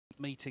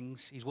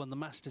meetings. He's won the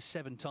Masters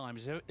 7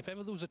 times. If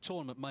ever there was a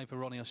tournament made for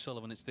Ronnie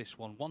O'Sullivan, it's this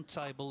one. One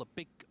table, a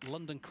big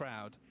London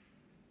crowd.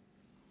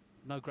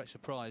 No great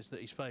surprise that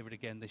he's favoured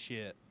again this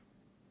year.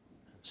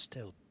 And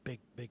still big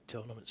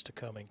tournaments to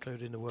come,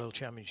 including the World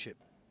Championship.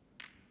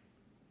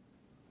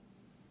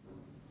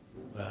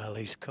 Well,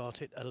 he's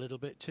caught it a little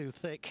bit too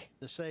thick.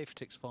 The safe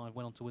 6-5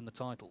 went on to win the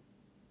title.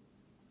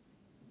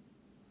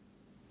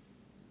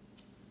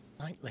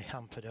 Slightly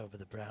hampered over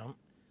the brown,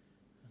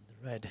 and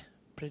the red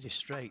pretty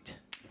straight.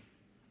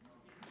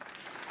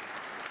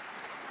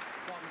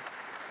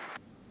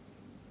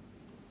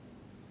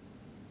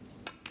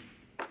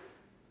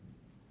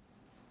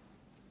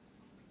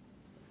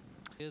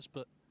 Yes,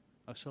 but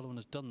O'Sullivan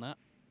has done that.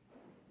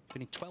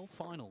 Been in 12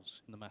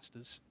 finals in the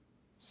Masters.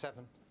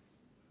 7.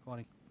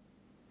 Quite.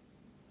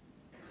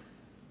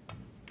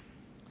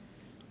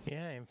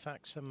 Yeah, in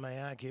fact, some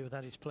may argue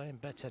that he's playing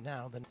better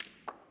now than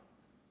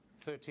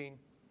 13.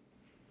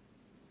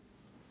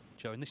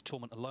 Joe, in this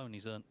tournament alone,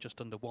 he's earned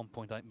just under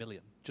 1.8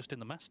 million, just in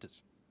the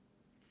Masters.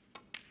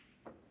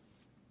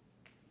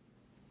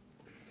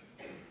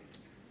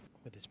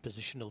 With his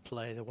positional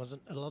play, there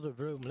wasn't a lot of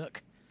room,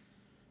 look.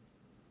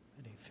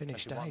 And he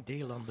finished 21.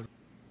 ideal on the...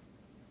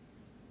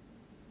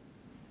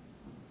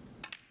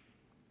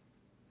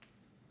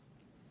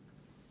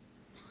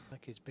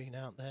 Like he's been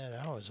out there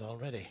hours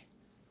already.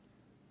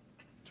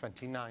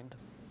 29.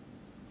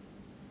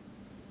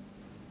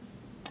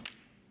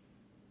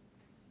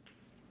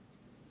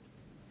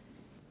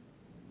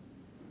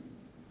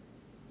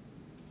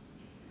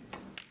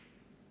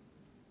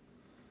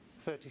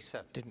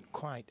 $37. Didn't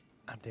quite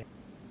have the...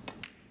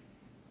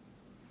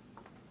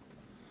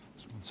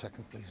 Just 1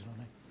 second, please,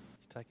 Ronnie.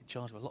 He's taken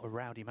charge of a lot of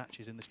rowdy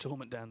matches in this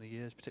tournament down the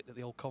years,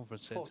 particularly the old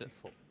conference centre.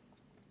 44.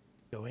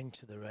 Go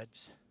into the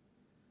reds.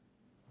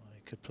 Well,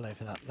 he could play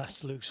for that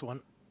last loose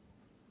one.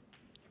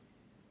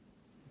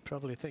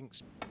 Probably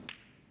thinks...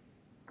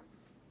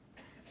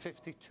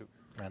 52.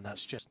 And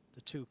that's just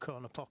the 2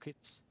 corner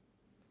pockets.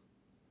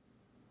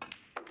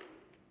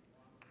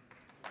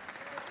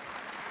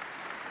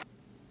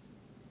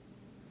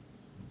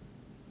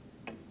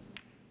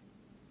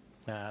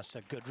 That's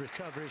a good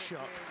recovery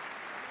shot.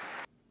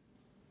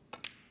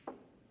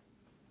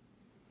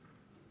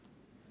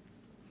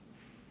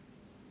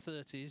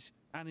 '30s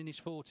and in his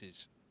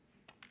 40s.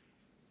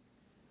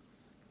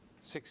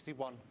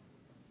 61.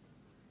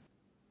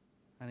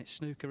 And it's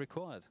snooker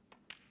required.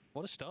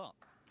 What a start.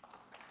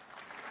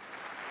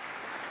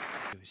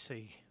 We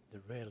see the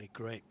really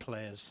great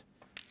players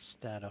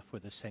start off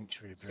with a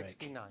century break.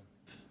 69.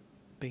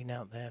 Been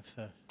out there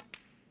for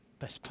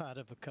best part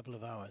of a couple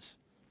of hours.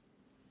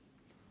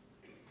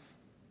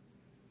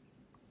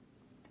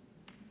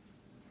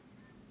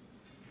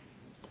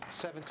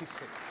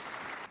 $76.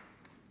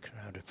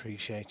 Crowd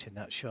appreciating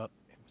that shot.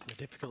 It was a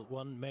difficult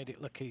one, made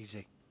it look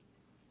easy.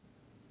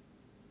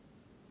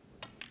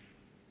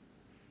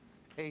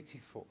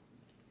 84.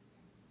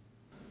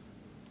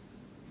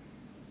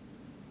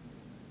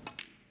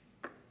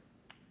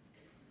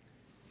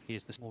 He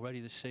is already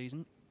this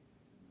season.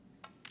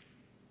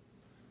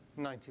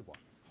 91.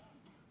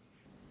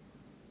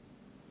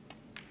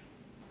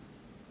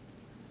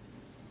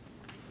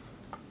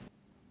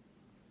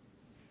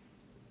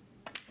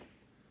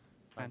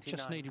 And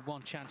just needed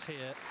one chance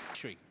here.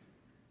 Tree.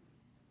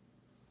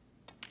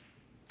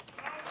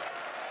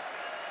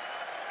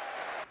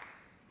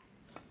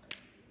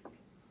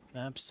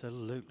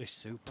 Absolutely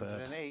superb.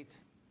 108.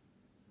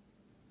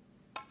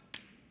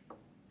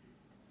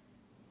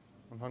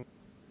 100.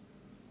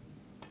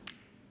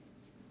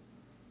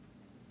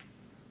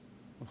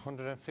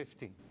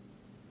 115.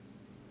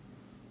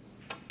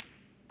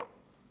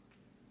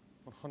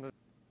 100.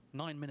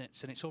 9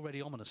 minutes and it's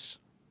already ominous.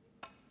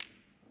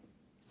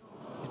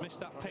 He's missed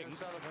that ping,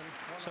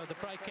 so the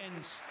break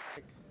ends.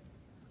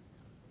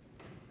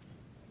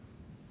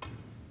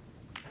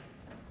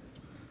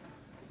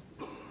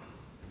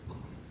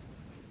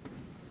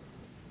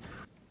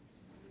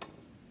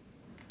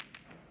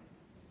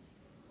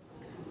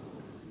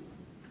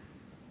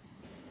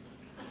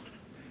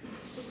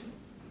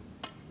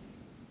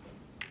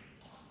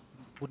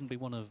 Wouldn't be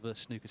one of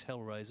snooker's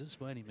hellraisers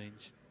by any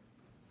means.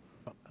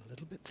 A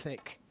little bit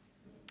thick.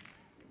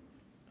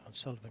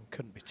 O'Sullivan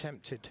couldn't be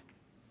tempted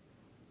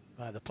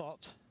by the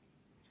pot.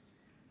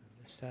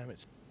 And this time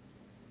it's...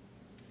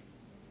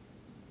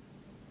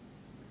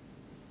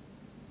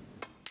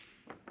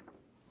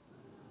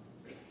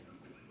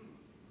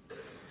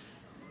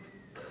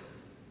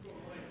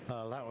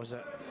 Well, that was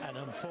an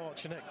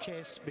unfortunate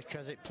case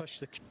because it pushed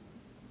the...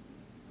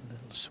 A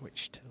little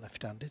switch to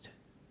left-handed.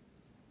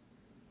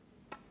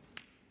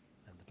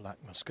 And the black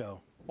must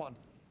go. 1.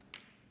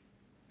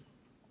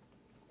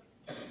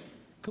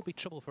 Could be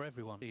trouble for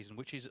everyone season,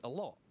 which is a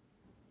lot.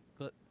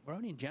 But we're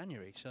only in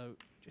January, so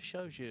just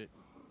shows you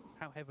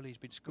how heavily he's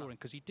been scoring,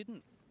 because he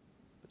didn't.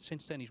 But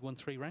since then, he's won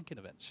 3 ranking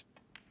events.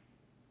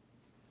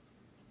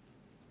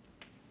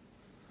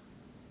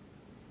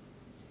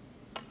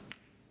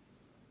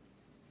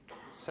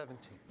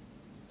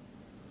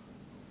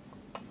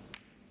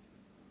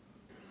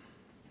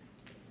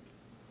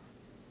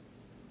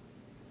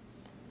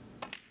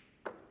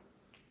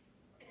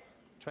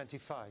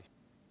 25.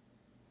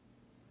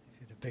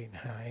 If it had been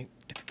high,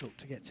 difficult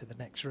to get to the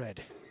next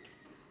red.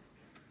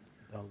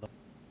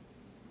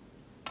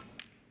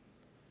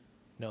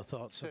 No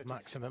thoughts 30. of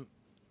maximum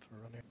for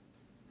Ronnie.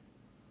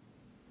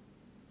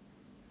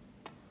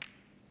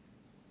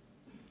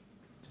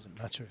 Doesn't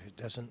matter if it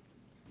doesn't.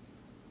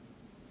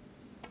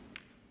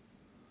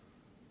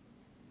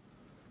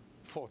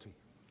 40.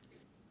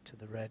 To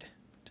the red,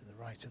 to the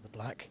right of the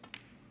black,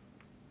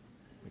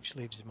 which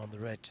leaves him on the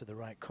red to the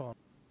right corner.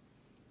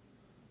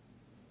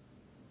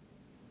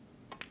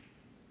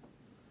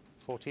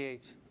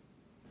 48.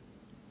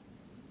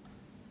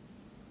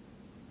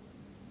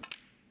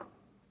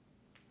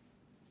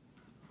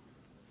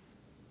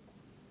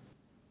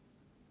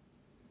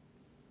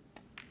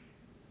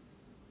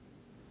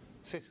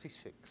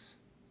 $56.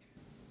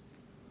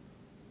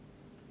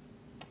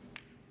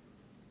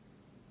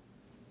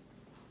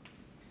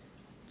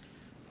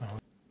 Well,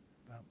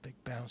 about big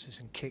bounces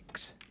and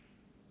kicks.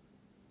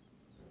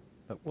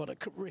 But what a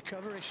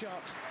recovery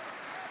shot.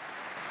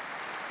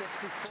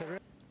 64.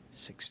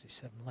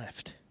 67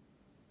 left.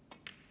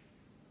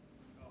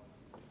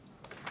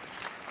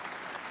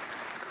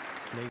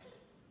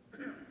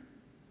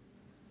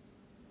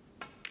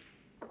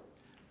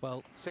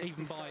 Well,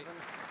 67. even by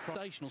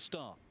foundational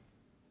start,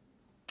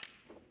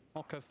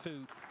 Marco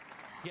Fu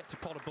yet to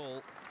pot a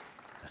ball.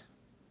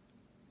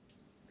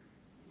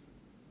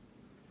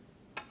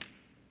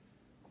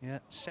 Yeah,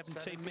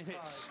 17 75.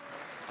 minutes.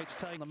 It's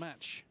taken the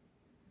match.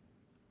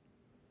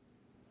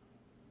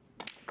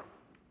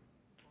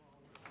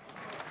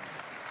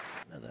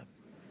 Another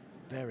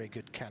very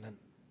good cannon.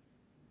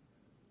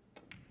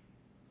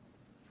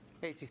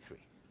 83.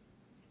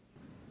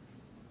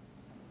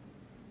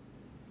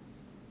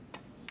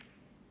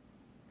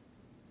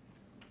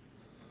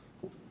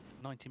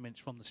 "90 minutes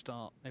from the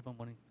start, everyone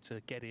wanting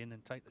to get in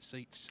and take the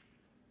seats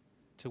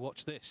to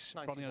watch this.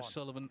 91. Ronnie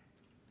O'Sullivan.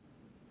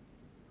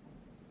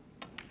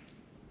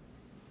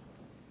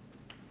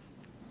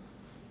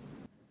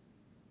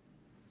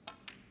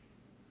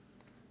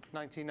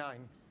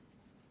 $99.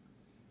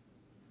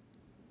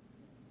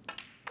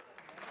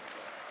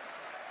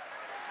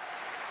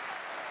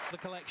 The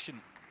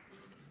collection.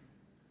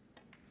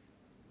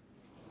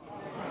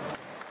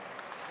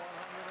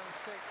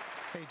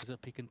 106.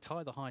 Up, he can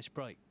tie the highest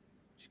break.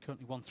 She's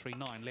currently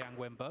 139. Liang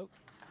Wenbo.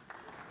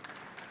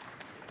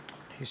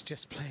 He's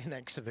just playing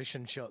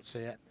exhibition shots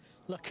here.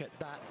 Look at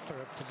that for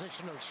a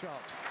positional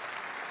shot.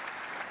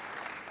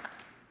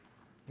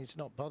 He's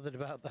not bothered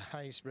about the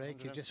highest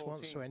break, he just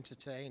wants to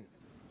entertain.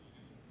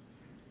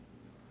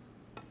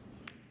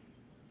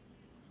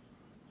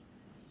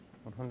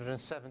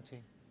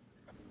 $170.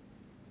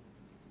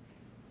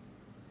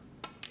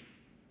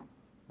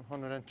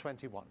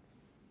 121.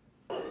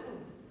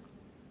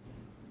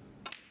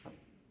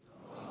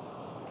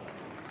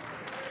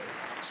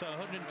 So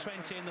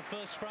 120 in the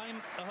first frame,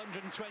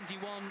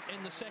 121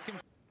 in the second.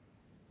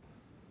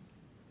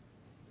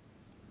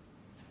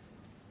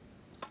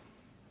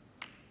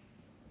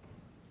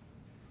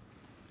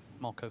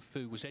 Marco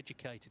Fu was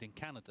educated in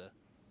Canada.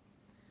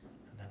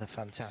 Another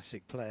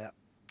fantastic player.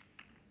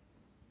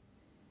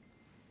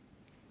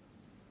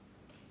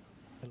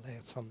 The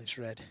layup on this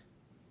red.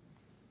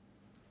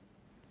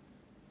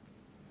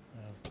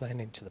 Playing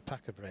into the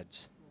pack of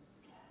reds.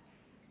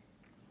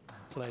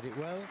 Played it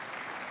well.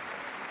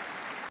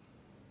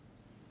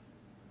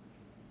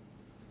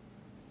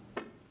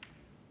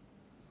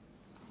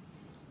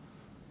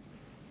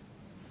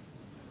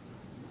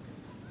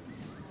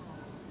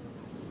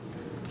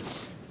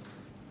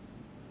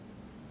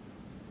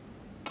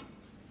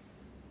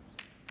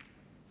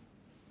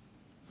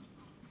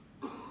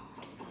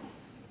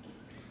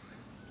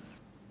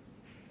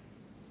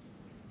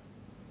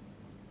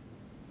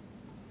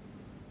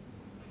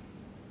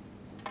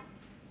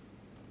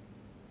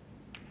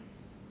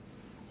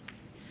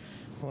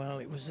 Well,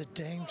 it was a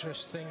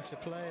dangerous thing to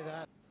play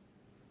that.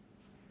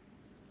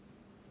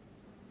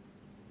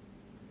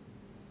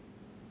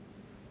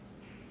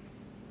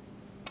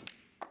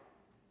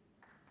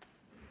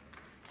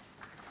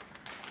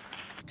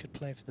 Could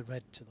play for the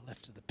red to the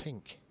left of the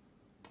pink.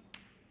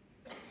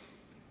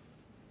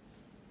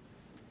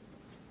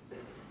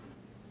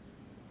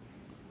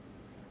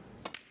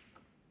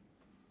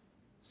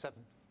 $7.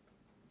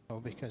 Oh,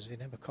 because he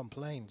never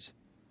complains.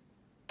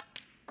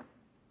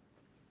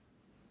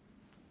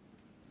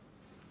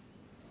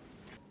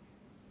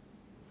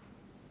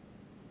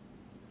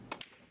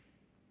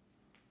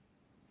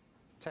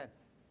 $10.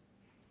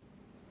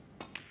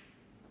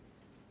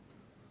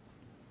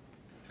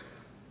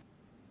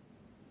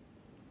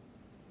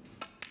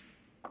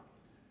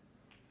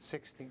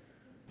 60.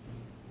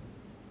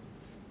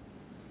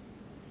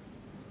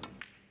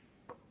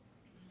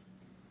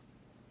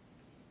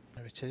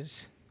 There it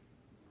is.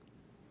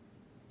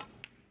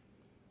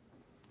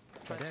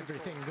 But 24.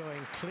 everything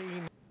going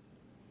clean.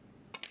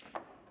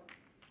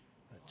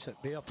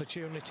 Took the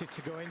opportunity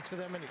to go into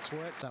them, and it's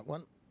worked, that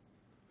one.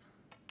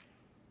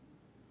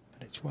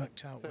 But it's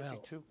worked out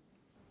 32. well.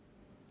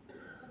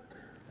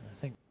 And I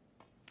think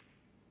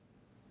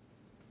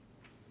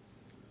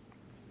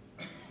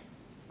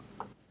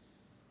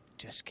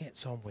just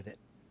gets on with it.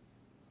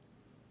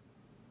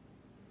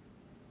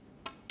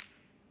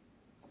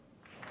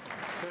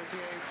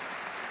 38.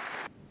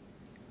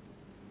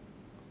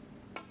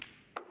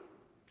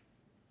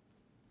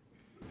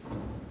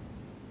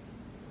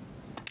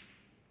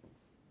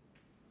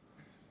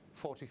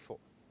 $44.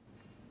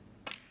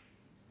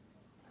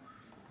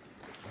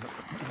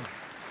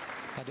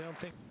 I don't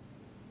think.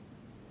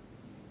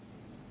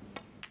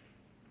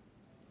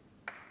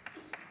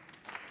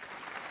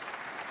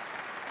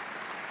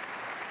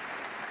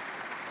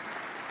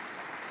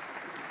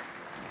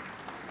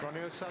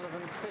 Ronnie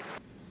O'Sullivan,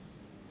 50.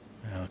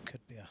 Well, it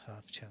could be a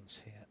half chance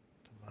here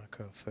for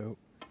Marco Fu.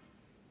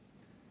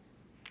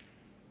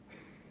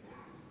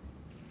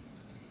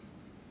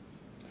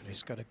 But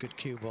he's got a good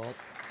cue ball.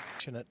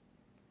 Fortunate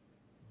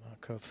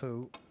Marco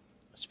Fu,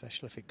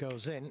 especially if it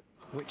goes in,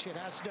 which it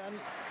has done.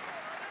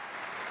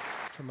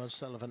 From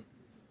O'Sullivan.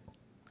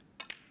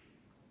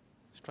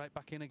 Straight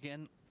back in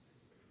again.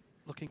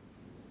 Looking.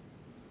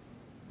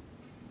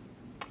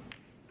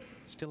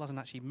 Still hasn't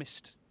actually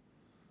missed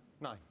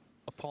 9.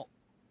 a pot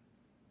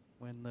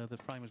when the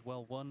frame was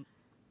well won.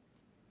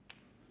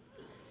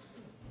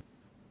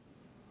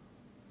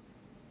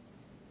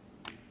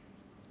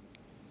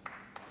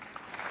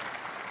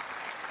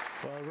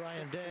 Well,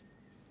 Ryan Day.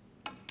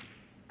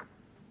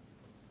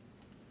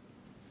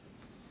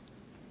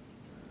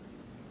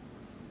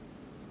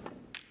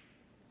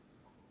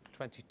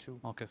 22.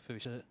 Marco Fu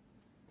is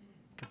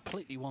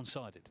completely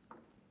one-sided.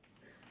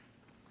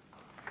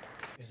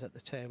 He's at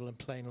the table and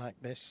playing like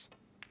this.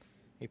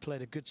 He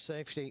played a good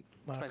safety,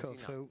 Marco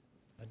 29. Fu,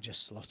 and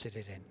just slotted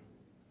it in.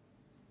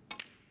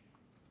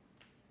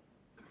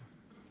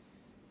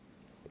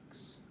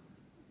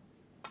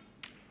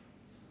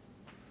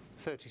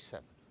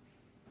 37.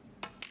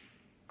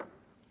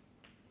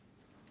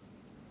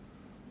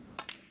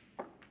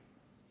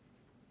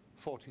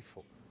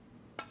 $44.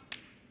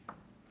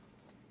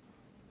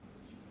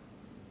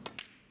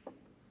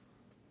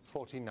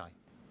 49.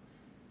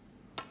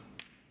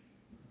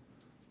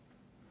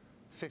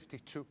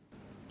 52.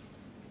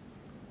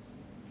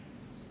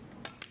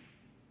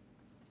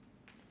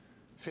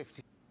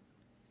 50.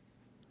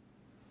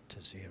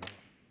 To 0.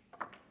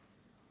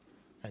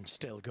 And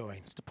still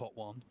going. It's to pot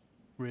one,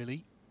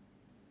 really.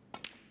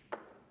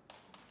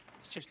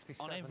 Just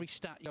 67. on every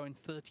stat, you're in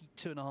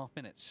 32.5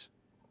 minutes.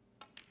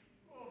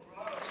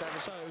 70.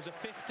 So it was a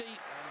 50,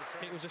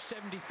 it was a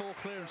 74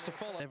 clearance to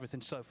follow.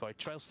 Everything so far. He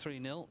trails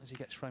 3-0 as he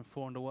gets frame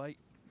 4 underway.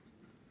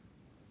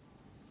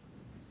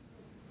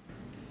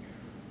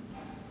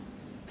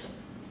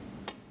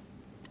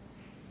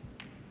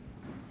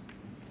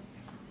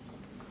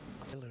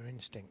 Killer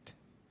instinct.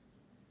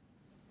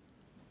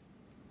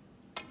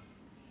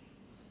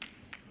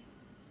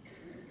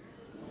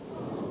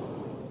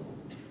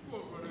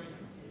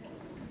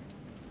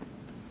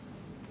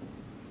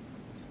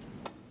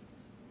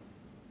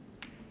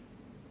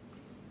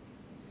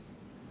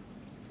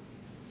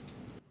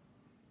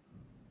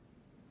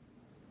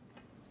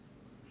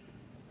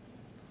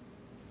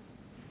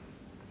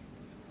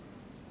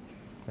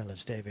 Well,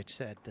 as David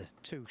said, the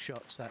two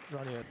shots that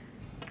Ronnie...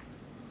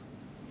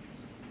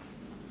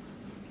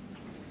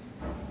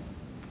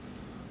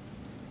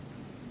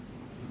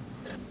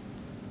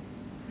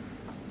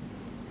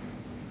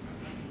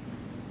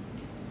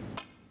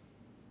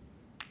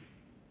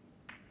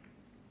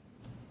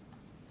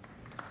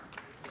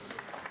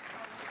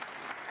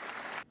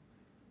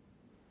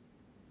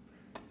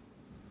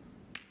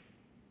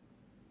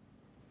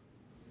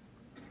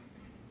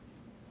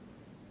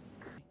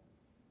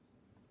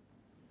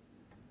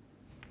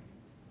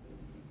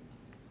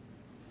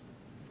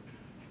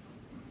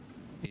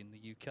 In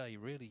the UK,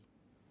 really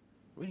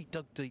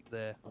dug deep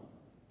there.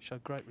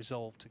 Showed great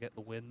resolve to get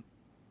the win.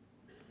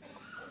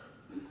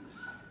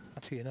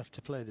 Happy enough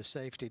to play the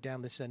safety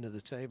down this end of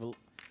the table,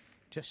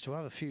 just to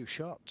have a few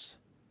shots.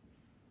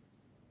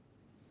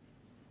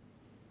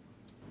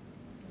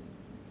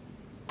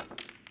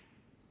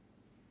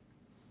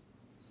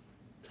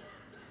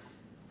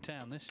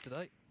 Town this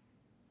today.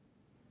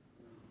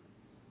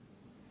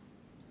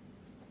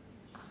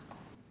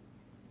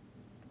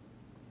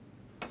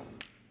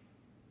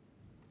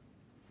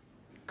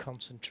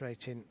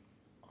 Concentrating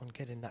on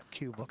getting that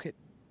cue bucket.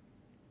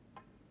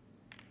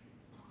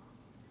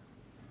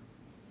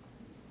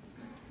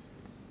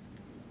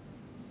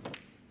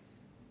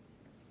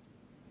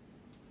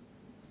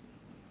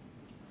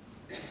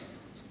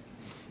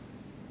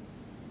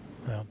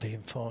 Well,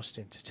 being forced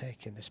into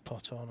taking this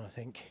pot on, I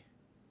think.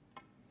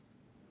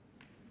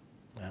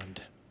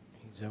 And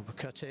he's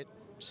overcut it,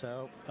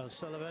 so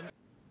O'Sullivan.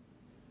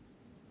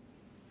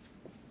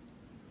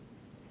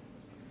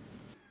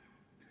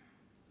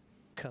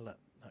 Colour,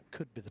 that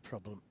could be the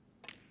problem.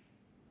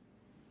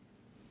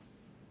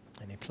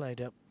 And he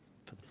played up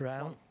for the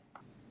brown.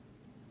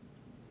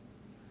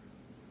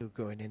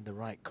 Going in the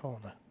right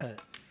corner,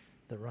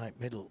 the right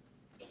middle.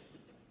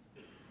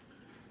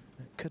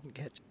 Couldn't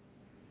get.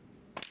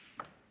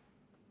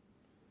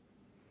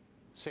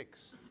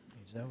 6.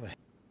 He's over.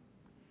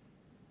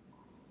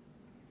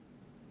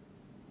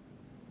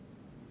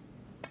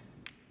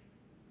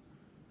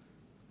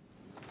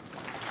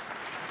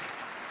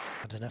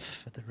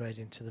 enough for the raid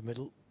into the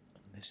middle.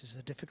 And this is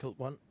a difficult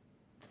one.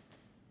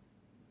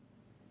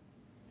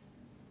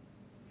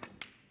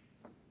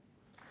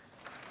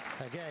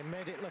 Again,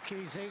 made it look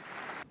easy.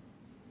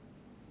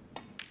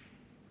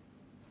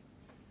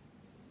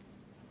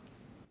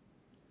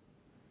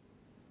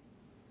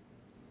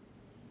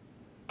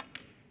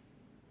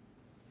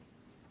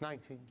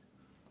 $19.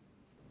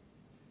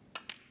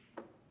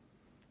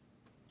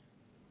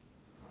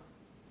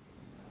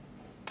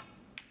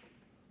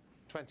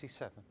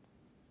 27.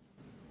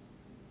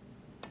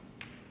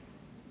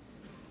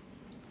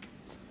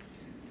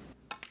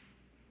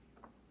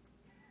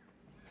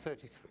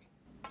 33.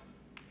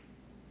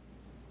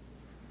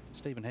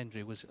 Stephen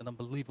Hendry was an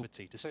unbelievable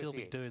to still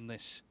be 38. doing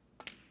this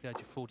at the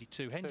age of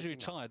 42. Hendry 39.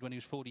 retired when he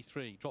was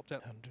 43, dropped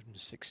out.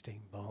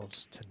 116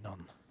 balls to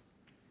none.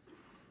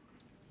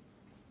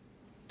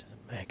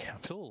 Doesn't make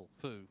out. At all,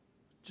 Fu.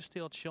 Just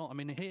the odd shot. I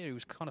mean, here he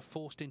was kind of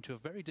forced into a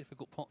very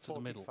difficult pot to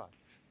 45. the middle.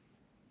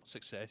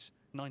 Success,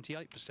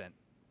 98%.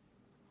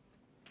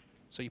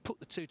 So you put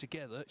the two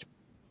together.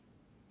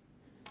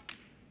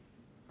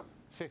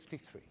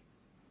 53.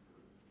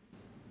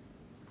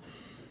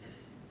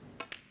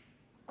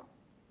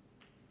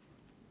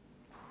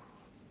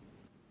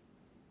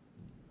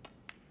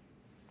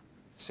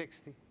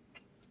 60.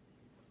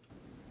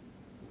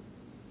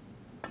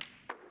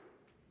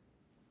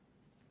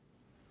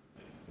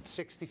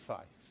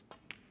 65.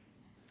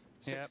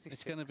 Yeah,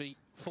 it's going to be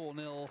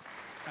 4-0,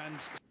 and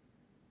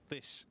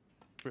this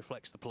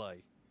reflects the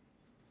play.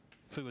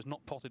 Fu has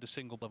not potted a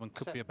single ball and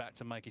could be about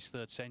to make his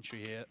third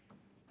century here.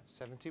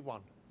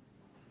 71.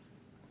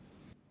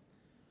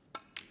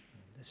 And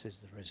this is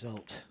the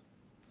result.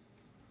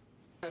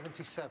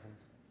 77.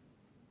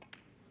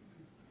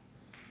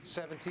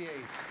 78.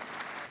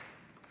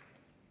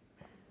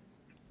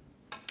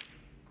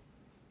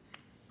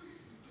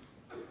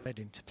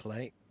 Ready to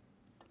play.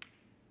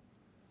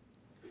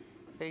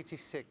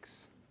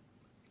 86.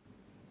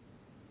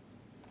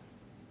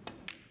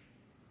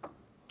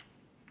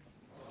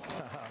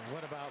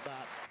 What about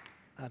that?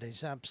 At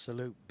his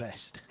absolute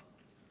best.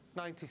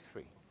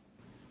 93.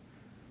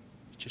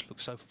 He just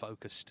looks so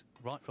focused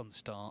right from the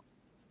start.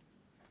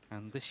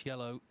 And this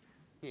yellow.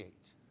 8.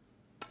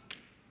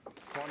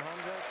 100.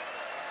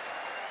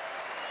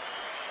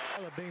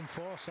 Well, have been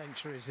 4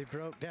 centuries. He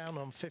broke down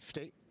on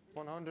 50.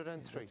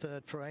 103. The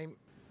third frame.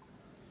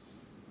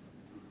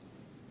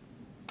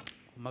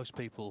 Most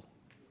people,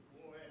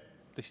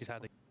 this is how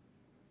they.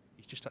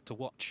 You just had to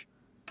watch.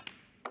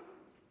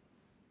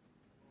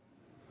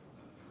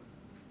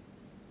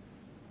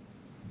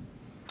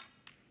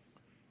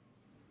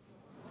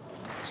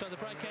 So the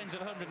break ends at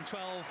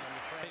 112.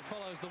 It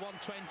follows the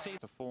 120.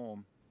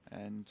 Perform,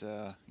 and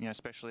you know,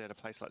 especially at a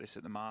place like this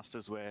at the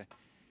Masters, where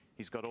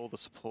he's got all the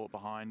support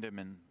behind him,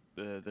 and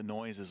the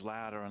noise is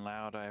louder and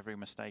louder every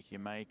mistake you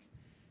make.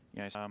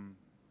 You know,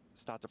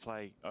 start to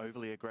play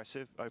overly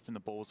aggressive, open the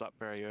balls up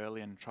very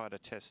early, and try to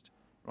test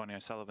Ronnie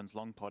O'Sullivan's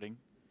long potting,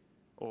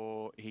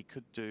 or he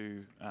could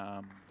do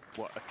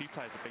what a few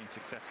players have been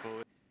successful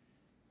with.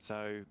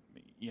 So,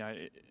 you know,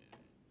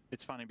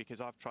 it's funny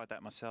because I've tried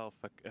that myself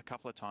a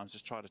couple of times,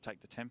 just try to take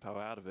the tempo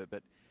out of it.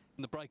 But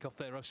in the break off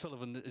there,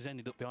 O'Sullivan has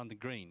ended up behind the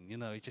green. You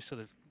know, he's just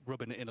sort of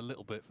rubbing it in a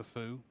little bit for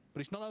Fu, but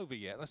it's not over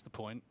yet. That's the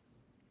point.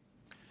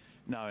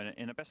 No,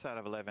 in a best out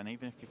of 11,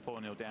 even if you're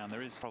 4-0 down, the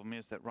problem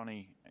is that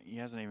Ronnie, he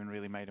hasn't even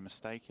really made a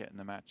mistake yet in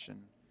the match,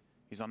 and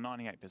he's on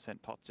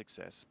 98% pot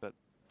success, but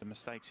the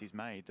mistakes he's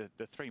made,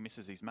 the 3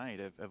 misses he's made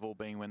have all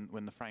been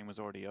when the frame was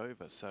already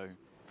over, so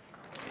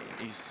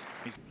he's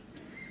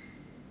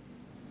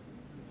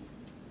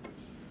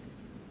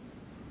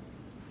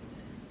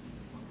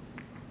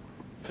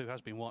Fu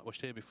has been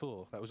whitewashed here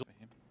before. That was for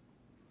him.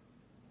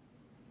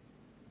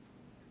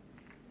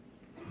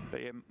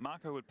 But yeah,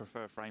 Marco would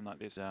prefer a frame like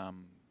this.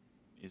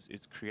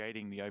 Is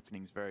creating the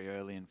openings very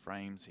early in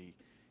frames. He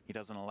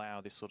doesn't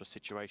allow this sort of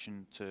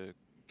situation to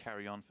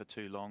carry on for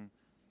too long.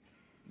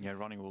 You know,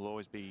 Ronnie will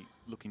always be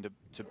looking to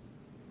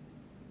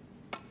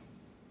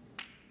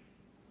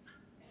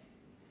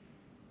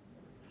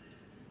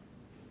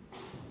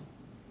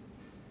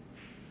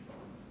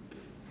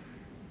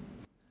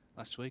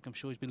last week. I'm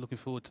sure he's been looking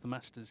forward to the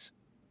Masters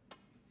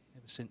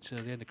ever since the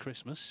end of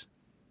Christmas.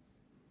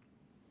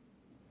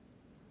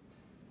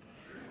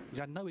 He's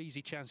had no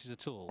easy chances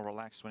at all. more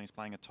relaxed when he's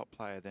playing a top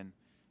player than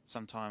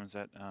sometimes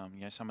at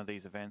you know, some of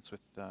these events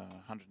with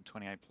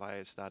 128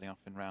 players starting off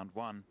in round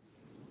 1.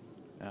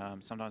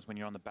 Sometimes when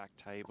you're on the back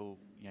table,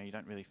 you know, you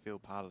don't really feel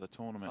part of the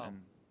tournament,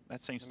 and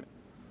that seems to.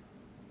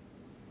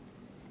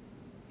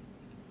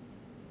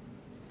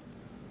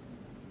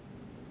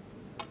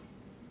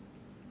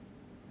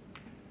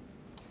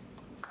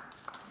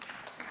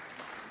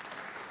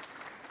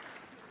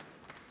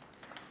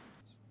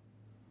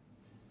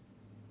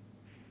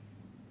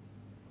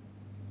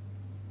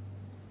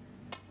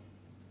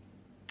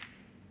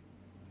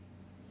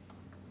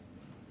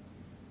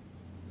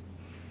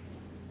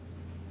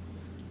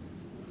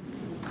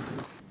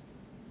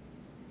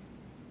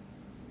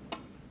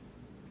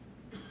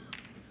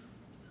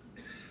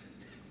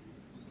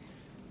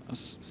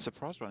 was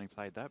surprised Ronnie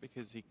played that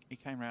because he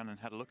came around and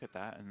had a look at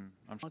that, and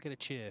I'll get a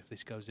cheer if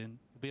this goes in.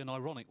 It'll be an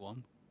ironic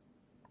one.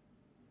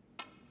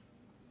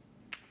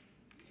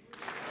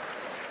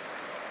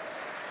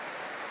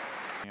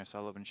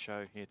 Sullivan's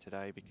show here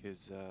today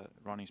because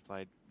Ronnie's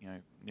played,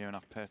 near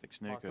enough perfect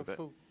snooker, but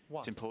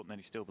it's important that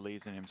he still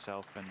believes in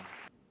himself. And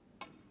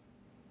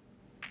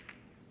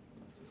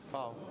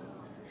foul.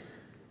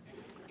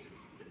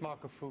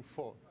 Marker Fu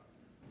 4.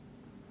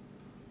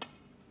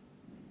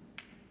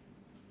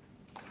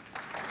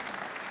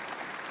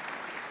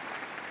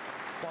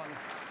 One.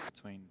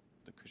 Between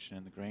the cushion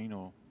and the green,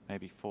 or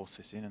maybe force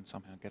this in and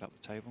somehow get up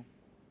the table.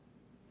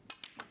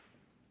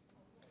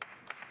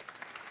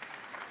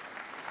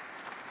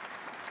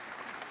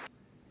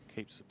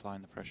 Keeps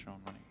applying the pressure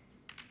on Ronnie.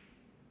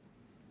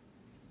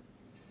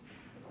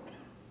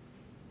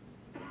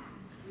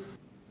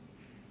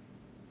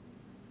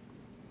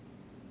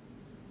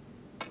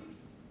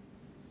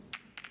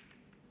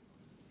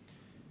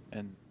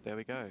 And there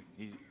we go.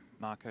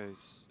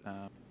 Marco's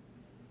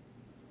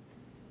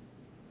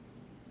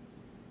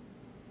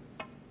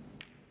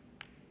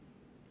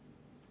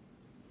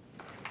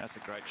that's a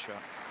great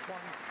shot.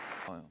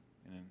 Well,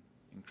 in an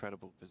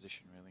incredible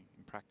position, really.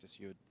 In practice,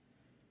 you'd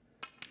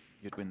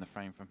win the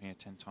frame from here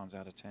 10 times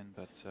out of 10,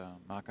 but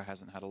Marco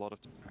hasn't had a lot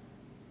of time.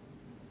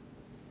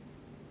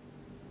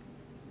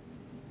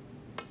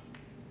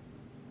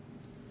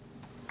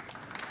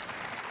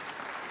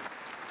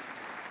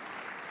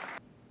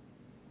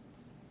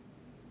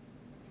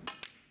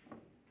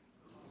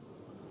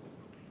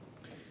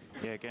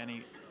 Yeah,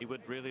 again, he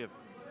would really have.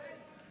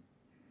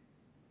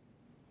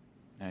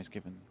 Now he's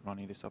given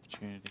Ronnie this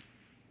opportunity.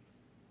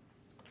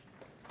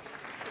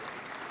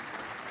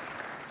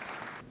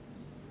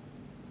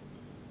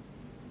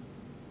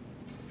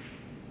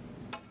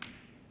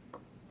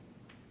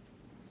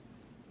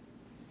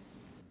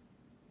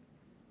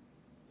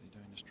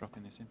 Just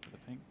dropping this into the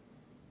pink.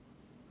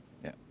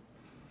 Yeah.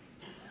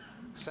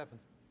 7.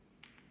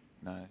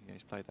 No, yeah,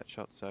 he's played that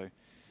shot. So,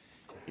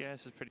 yeah,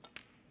 this is pretty.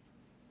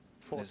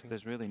 14.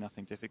 There's really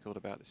nothing difficult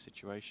about this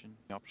situation.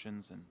 The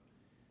options, and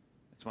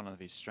it's one of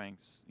his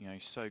strengths.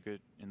 He's so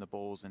good in the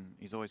balls, and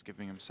he's always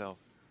giving himself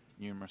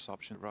numerous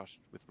options. Rushed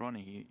with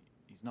Ronnie,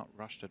 he's not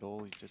rushed at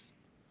all. He's just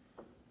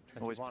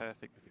 21. always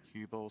perfect with the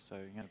cue ball. So,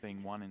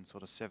 being won in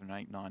sort of 7,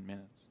 8, 9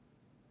 minutes.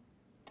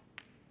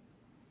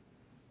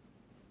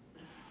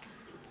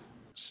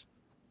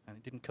 And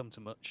it didn't come to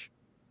much.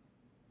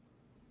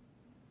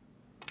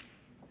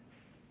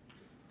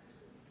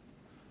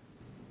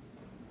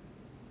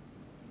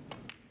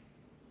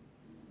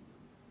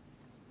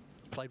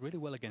 Played really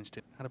well against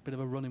it. Had a bit of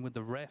a run-in with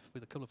the ref,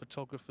 with the colour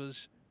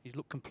photographers. He's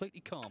looked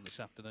completely calm this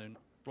afternoon,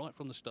 right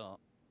from the start.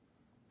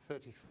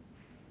 30.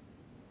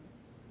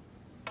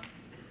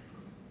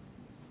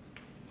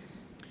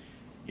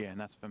 Yeah, and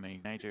that's for me.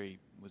 Major, he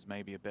was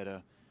maybe a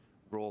better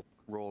raw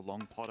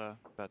long potter,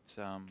 but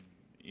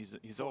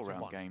his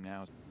all-round game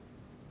now.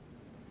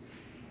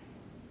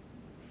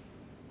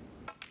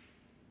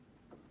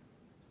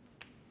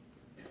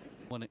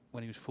 When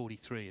he was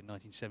 43 in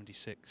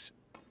 1976.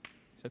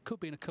 So it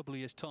could be in a couple of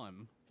years'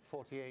 time.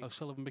 48.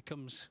 O'Sullivan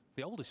becomes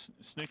the oldest.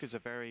 Snooker's a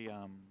very,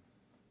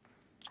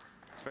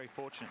 it's very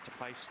fortunate to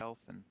play health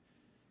and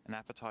an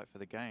appetite for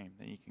the game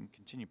that you can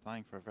continue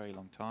playing for a very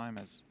long time,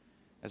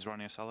 as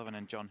Ronnie O'Sullivan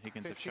and John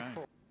Higgins 54. have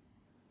shown.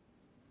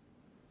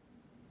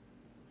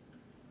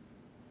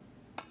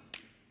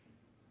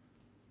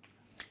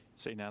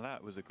 See, now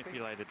that was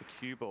manipulated the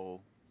cue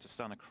ball to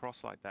stun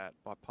across like that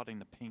by putting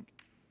the pink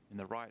in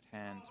the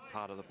right-hand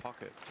part of the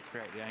pocket to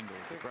create the angle.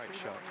 It's a great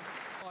shot.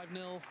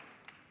 5-0.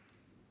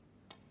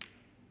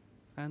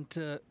 And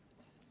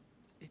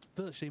it's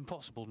virtually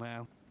impossible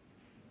now.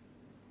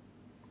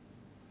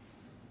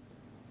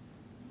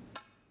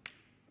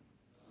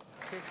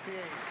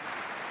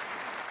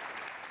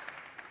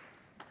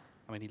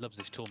 I mean, he loves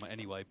this tournament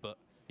anyway, but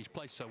he's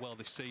played so well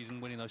this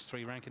season, winning those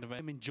 3 ranking events.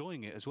 I'm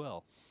enjoying it as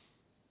well.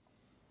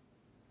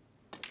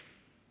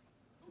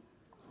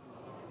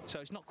 So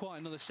it's not quite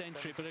another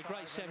century, but a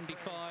great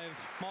 75.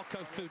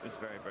 Marco Fu. It's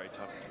very, very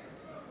tough.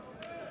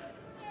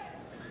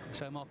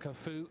 So Marco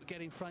Fu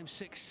getting frame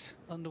 6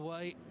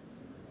 underway.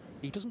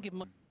 He doesn't give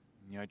much.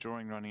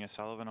 Drawing Ronnie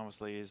O'Sullivan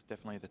obviously is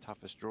definitely the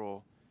toughest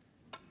draw.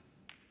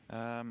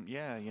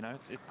 Yeah,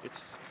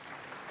 it's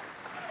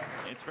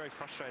very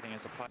frustrating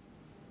as a player.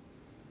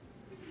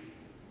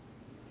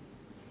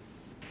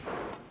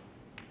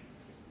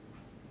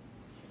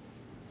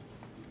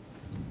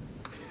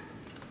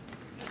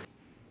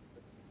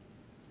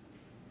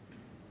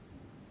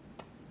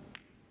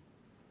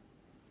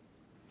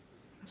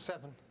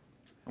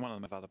 And one of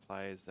them of other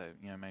players that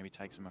maybe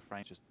takes them a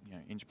frame, just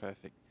inch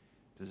perfect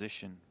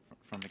position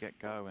from the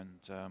get-go,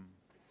 and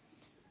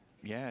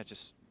yeah,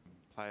 just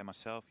player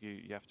myself,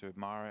 you have to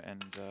admire it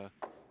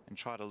and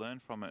try to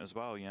learn from it as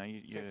well.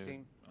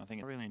 15. I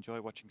think I really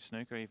enjoy watching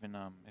snooker, even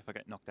if I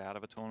get knocked out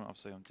of a tournament.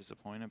 Obviously, I'm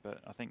disappointed, but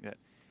I think that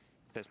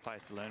if there's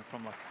players to learn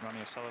from, like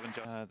Ronnie O'Sullivan,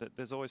 that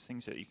there's always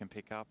things that you can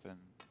pick up, and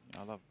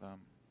I love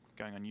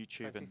going on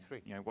YouTube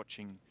 23. and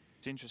watching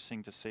It's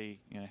interesting to see,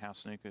 how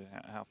snooker,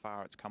 how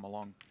far it's come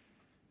along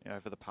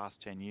over the past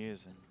 10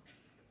 years, and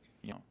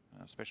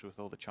especially with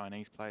all the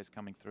Chinese players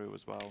coming through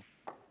as well.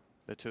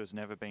 The tour's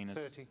never been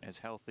as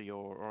healthy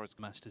or as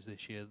Masters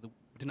this year. We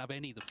didn't have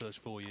any the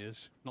first 4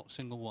 years, not a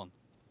single one.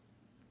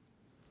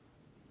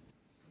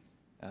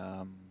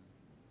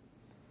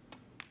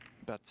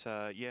 But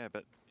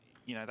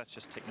that's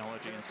just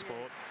technology in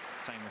sport.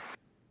 Same with.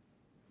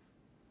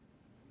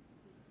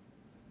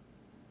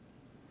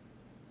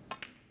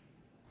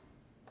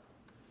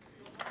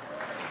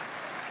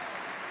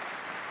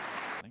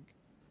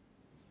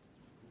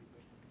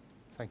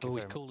 Thank you He's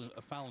very much. called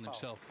a foul on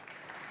himself.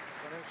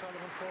 Ronnie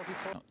O'Sullivan,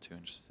 44. Not too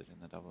interested in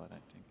the double, I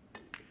don't think.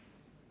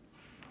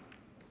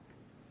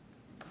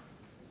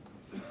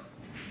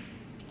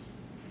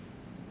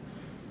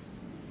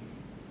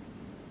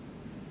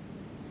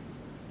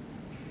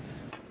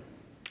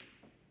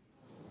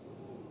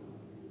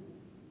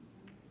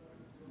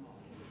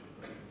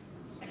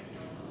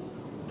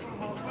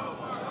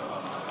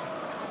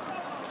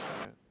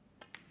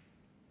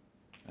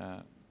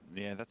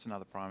 Yeah, that's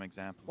another prime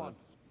example. One.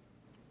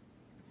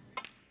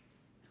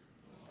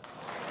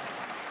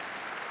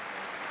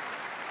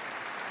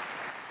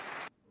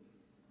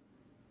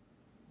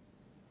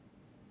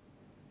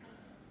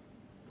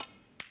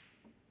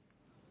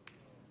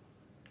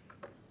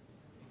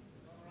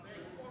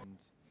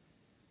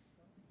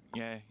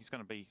 Yeah, he's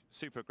going to be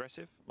super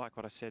aggressive, like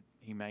what I said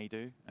he may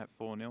do at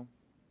 4-0.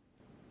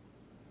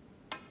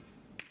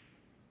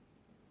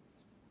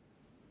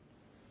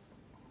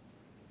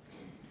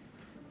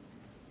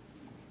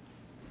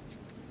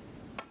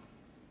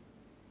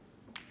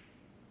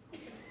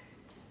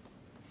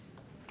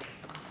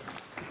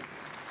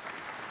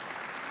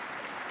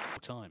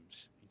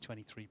 Times in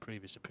 23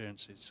 previous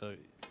appearances, so it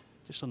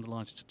just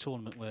underlines it's a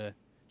tournament where it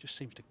just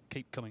seems to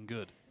keep coming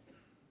good.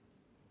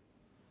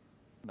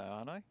 No,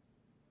 aren't I?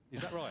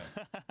 Is that right?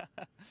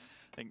 I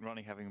think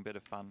Ronnie having a bit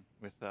of fun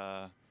with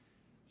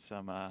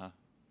some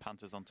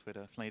punters on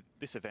Twitter.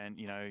 This event,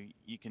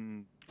 you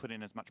can put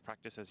in as much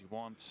practice as you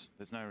want.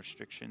 There's no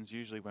restrictions.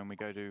 Usually when we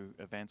go to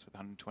events with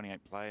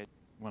 128 players,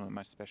 one of the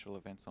most special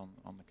events on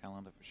the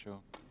calendar for sure.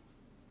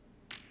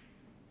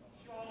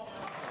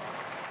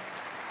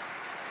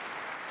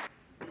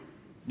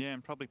 Yeah,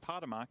 and probably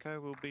part of Marco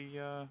will be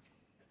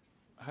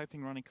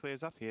hoping Ronnie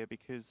clears up here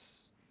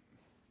because,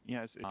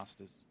 it's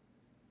Masters.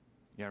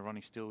 Yeah,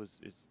 Ronnie still is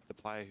the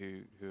player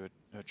who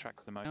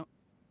attracts the most. Yep.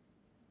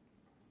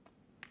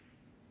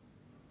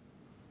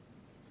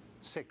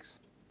 6.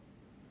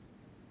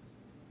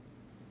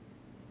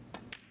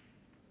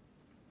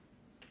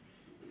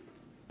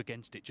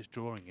 Against it, just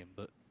drawing him,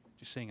 but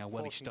just seeing how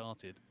well 14. he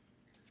started,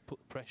 put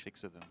the pressure.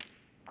 6 of them.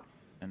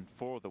 And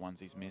 4 of the ones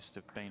he's missed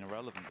have been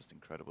irrelevant. Just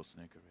incredible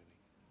snooker, really.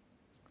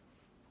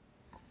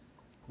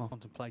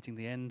 Contemplating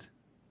the end.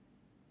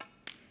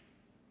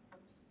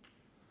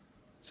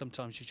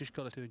 Sometimes you just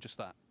got to do just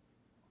that.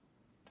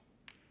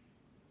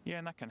 Yeah,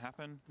 and that can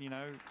happen,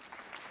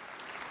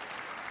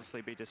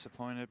 Obviously be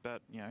disappointed,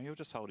 but, he'll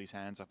just hold his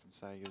hands up and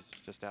say he was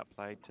just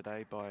outplayed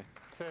today by,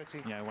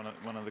 30.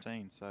 one of the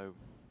teams. So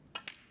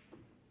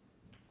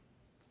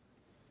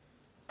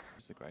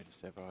he's the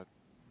greatest ever.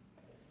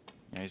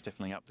 He's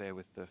definitely up there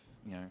with the,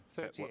 what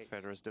 38.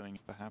 Federer's doing,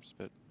 perhaps.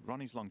 But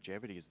Ronnie's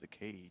longevity is the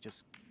key. He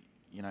just,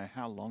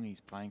 how long he's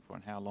playing for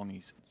and how long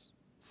he's.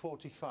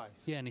 45.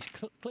 Yeah, and he's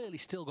clearly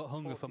still got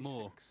hunger 46. for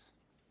more.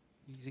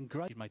 He's in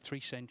great. He's made 3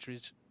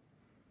 centuries.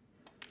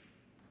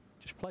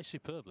 Just plays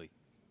superbly.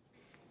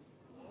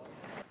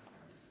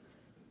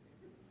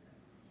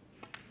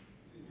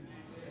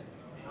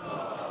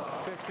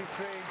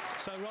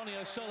 So Ronnie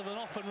O'Sullivan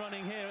off and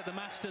running here at the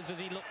Masters as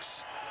he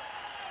looks.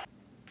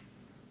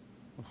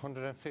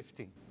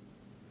 115.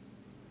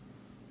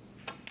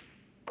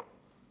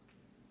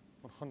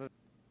 100.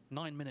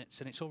 9 minutes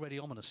and it's already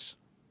ominous.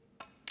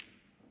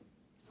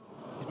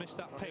 He's missed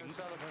that ping,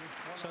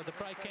 so the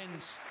break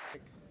ends.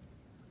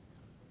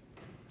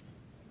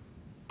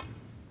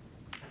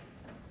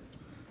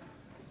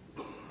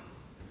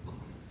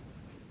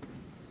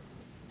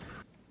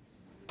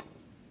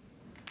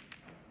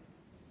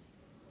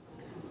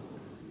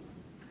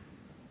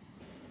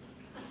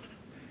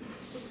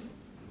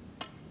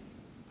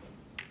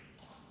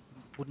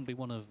 Wouldn't be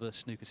one of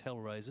snooker's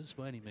hellraisers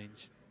by any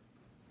means.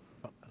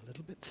 A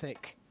little bit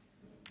thick.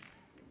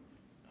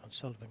 And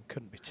Sullivan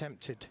couldn't be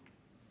tempted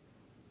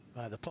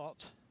by the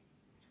pot.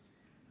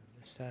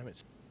 And this time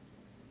it's.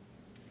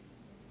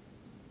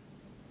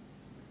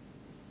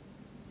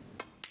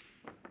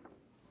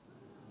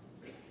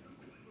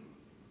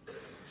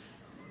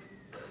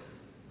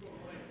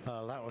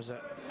 Well, that was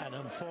an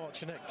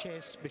unfortunate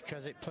case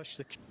because it pushed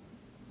the.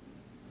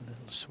 A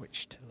little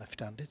switch to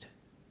left-handed.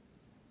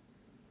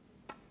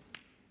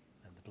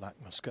 And the black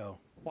must go.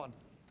 1.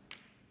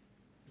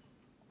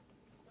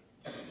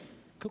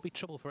 Could be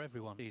trouble for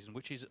everyone season,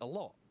 which is a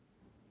lot.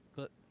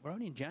 But we're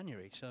only in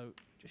January, so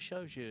just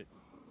shows you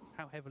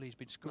how heavily he's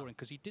been scoring,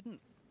 because he didn't.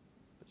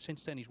 But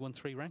since then, he's won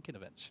 3 ranking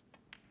events.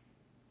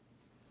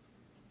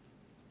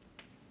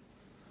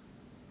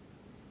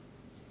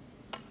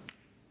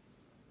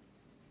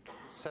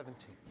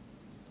 17.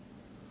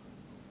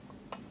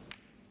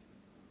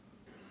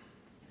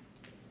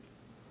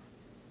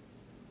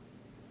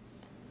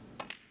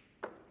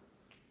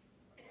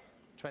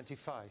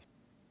 25.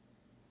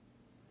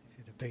 If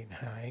it had been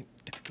high,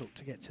 difficult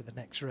to get to the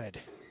next red.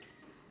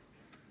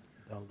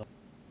 Although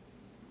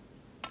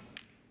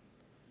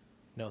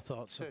no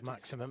thoughts of 30.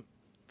 maximum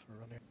for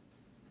Ronnie.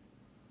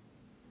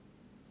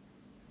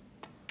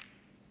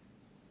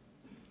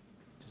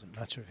 Doesn't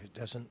matter if it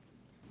doesn't.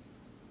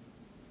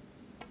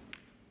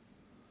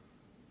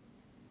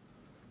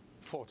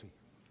 40.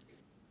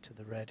 To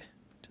the red,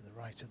 to the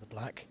right of the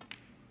black,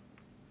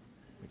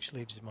 which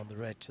leaves him on the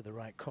red to the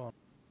right corner.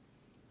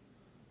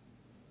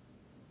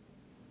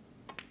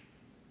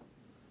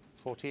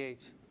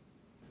 48.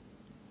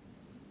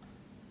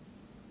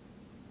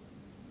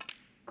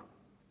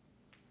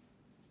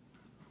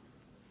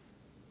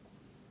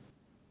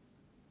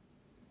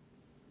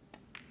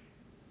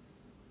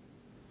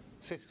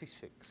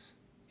 56.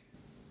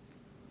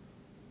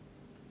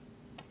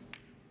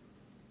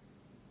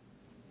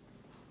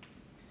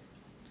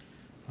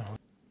 Well,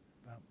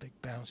 about big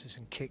bounces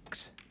and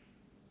kicks.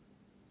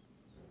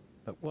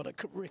 But what a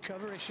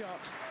recovery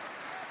shot.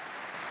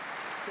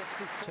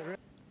 64.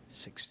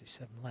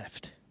 67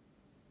 left.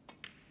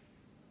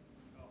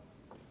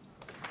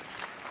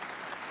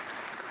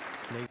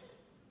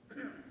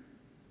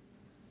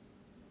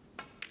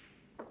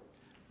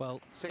 Well,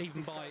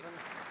 even 67. by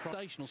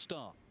foundational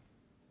start,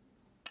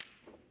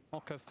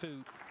 Marco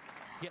Fu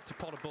yet to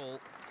pot a ball.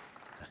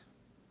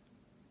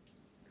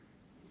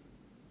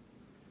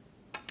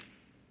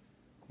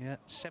 Yeah,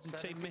 17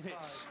 75.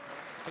 minutes.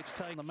 It's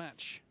taken the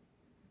match.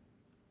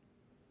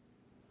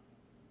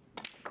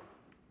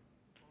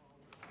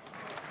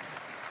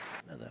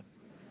 Another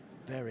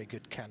very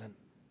good cannon.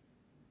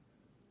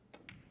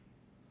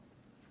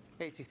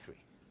 83.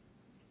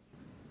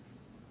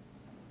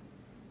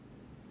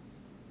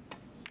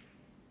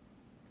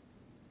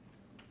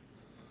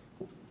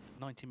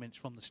 90 minutes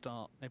from the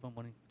start, everyone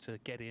wanting to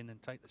get in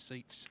and take the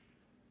seats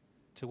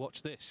to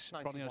watch this.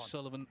 91. Ronnie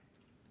O'Sullivan.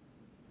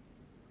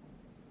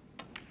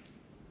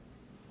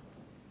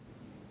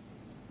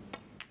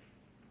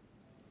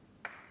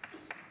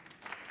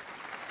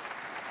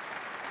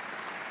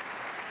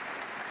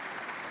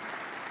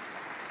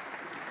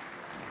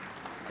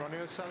 Ronnie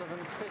O'Sullivan,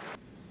 5th.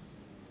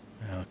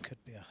 Well, it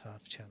could be a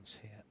half chance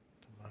here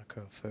for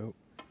Marco Fu.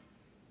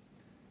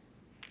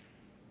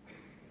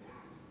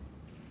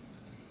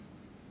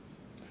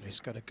 But he's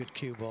got a good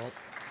cue ball.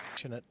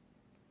 Fortunate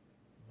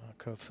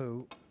Marco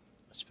Fu,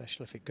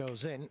 especially if it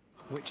goes in,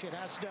 which it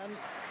has done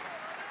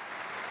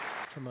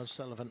from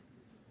O'Sullivan.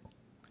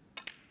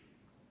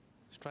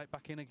 Straight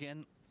back in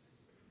again.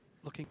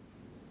 Looking.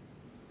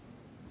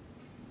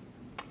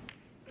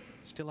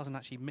 Still hasn't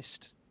actually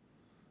missed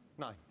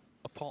 9.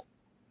 a pot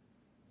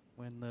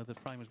when the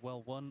frame was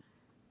well won.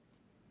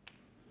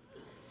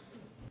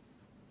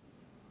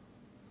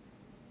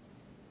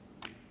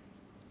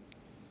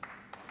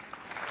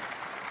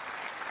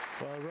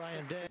 Well,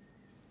 Ryan Day.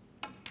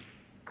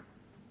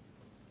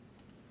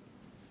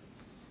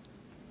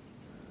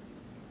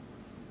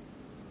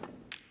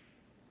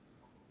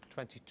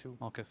 22.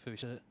 Marco Fu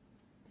is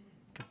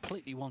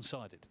completely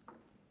one-sided.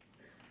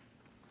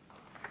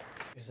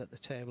 Is at the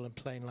table and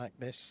playing like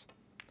this.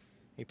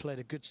 He played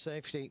a good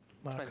safety,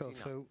 Marco 29.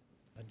 Fu,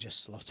 and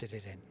just slotted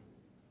it in.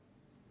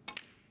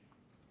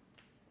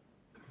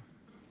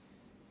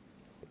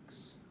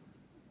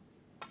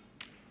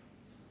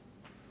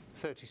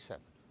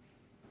 37.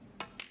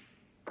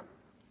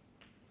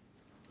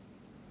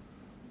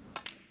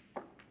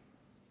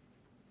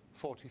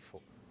 44.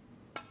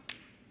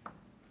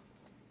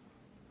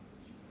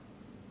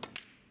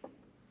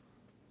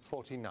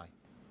 49.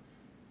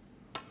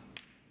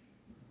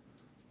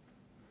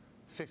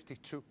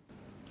 52.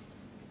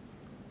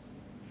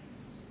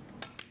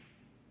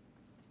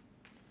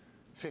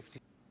 50.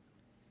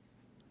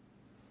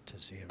 To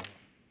 0.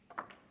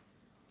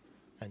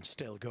 And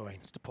still going.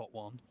 It's to pot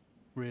one,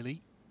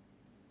 really.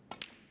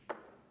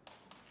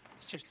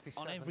 Just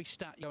 67. on every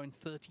stat, you're in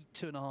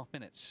 32.5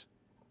 minutes.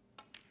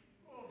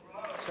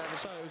 70.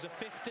 So it was a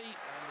 50,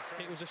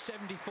 it was a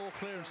 74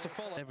 clearance to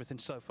follow. Everything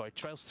so far. He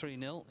trails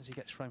 3-0 as he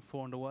gets frame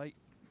 4 underway.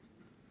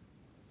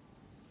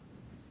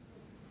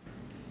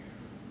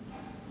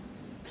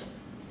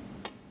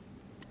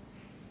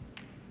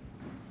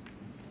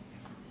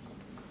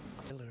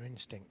 Killer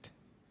instinct.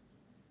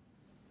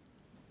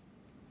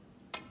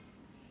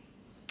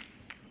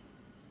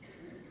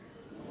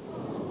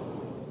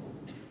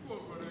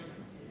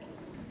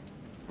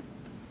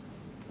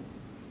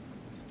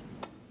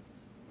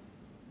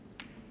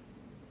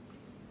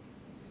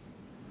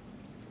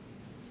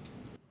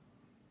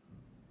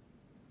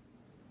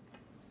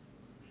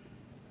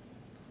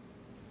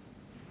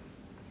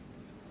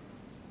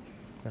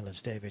 Well,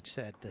 as David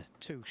said, the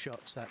two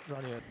shots that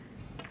Ronnie.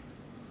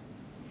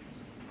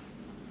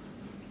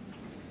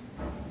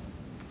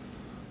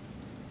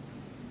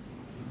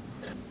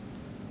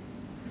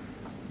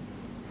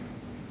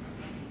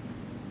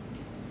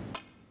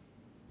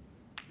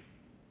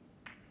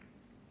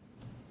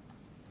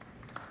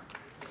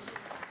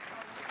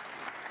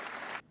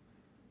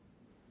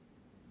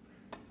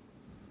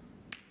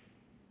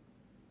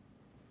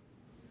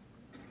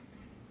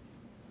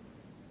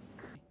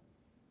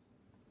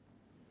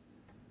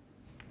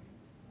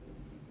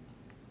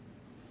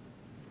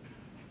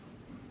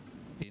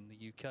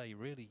 okay. He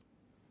really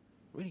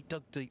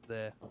dug deep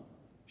there.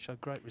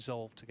 Showed great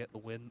resolve to get the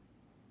win.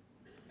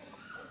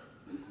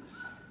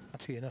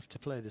 Happy enough to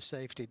play the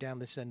safety down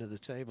this end of the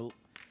table,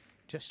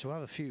 just to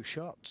have a few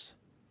shots.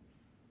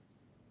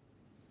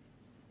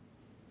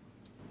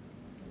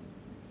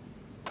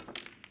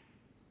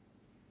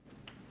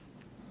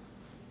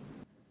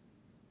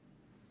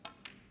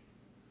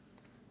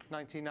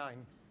 $99.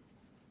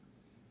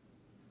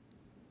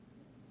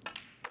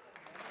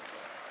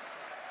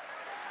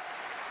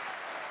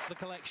 The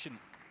collection.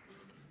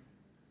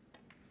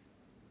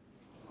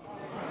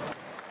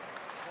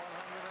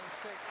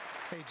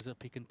 106. He's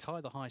up. He can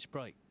tie the highest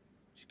break.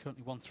 She's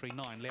currently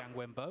 139. Liang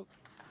Wenbo.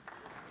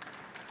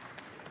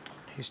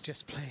 He's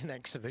just playing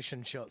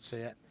exhibition shots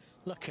here.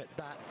 Look at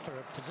that for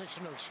a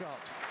positional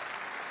shot.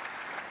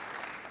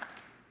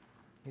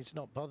 He's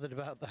not bothered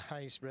about the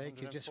highest break.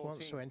 He just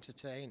wants to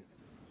entertain.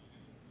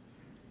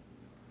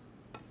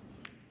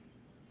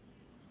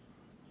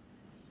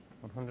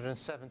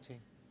 $170.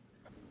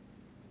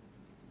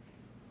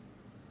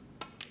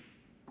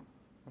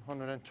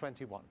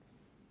 $121.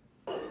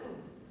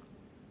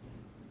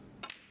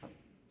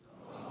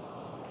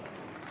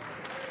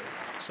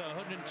 So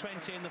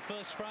 120 in the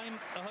first frame,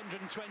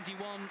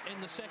 121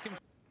 in the second.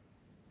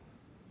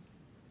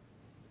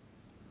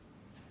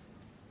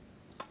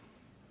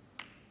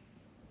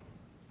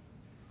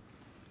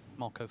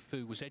 Marco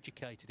Fu was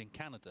educated in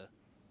Canada.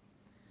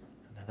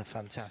 Another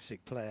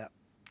fantastic player.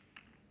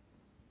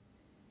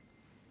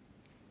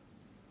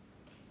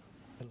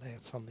 The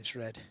layup on this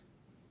red.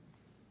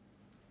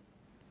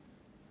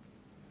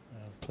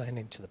 Playing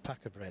into the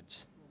pack of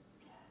reds.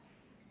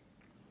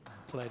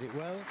 Played it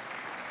well.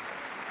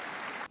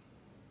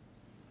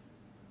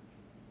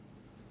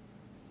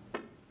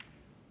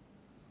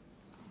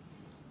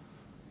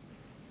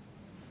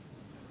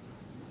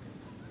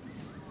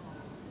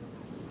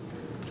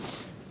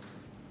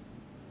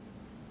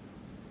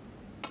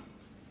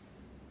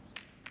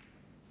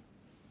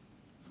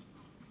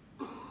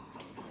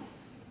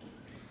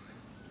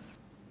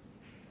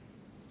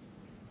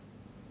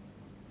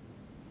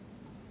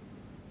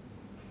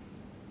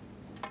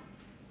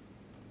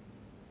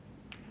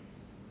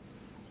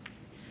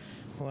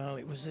 Well,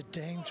 it was a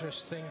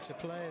dangerous thing to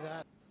play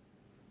that.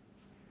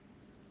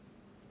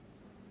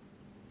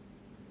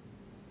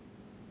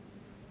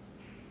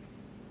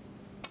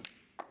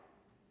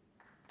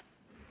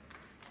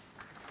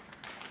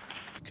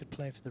 Could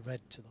play for the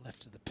red to the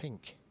left of the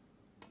pink.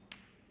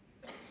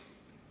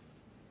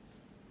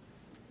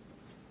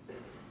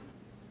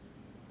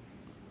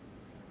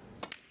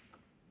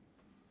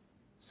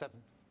 $7.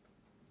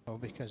 Oh,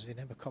 because he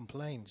never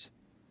complains.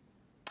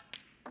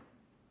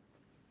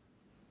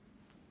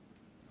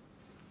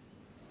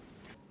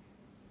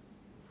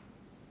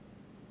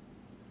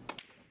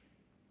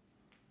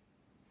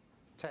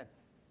 $10.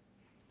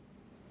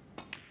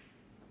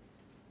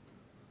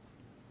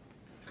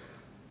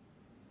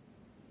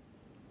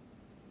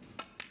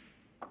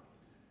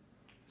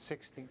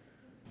 $60.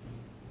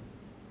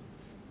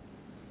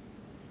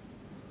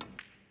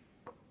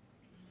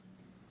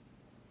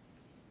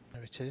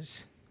 There it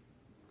is.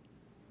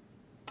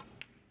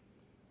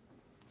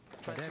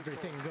 But 24.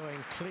 everything going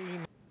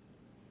clean.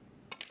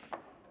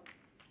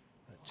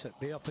 Took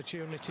the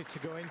opportunity to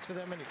go into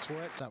them, and it's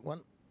worked, that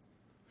one.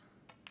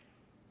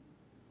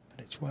 And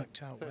it's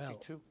worked out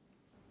 32. well.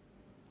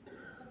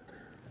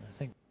 And I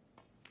think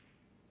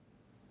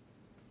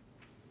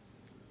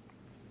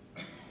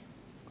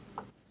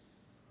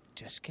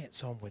just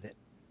gets on with it.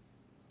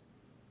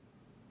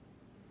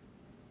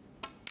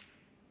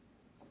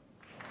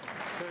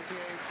 38.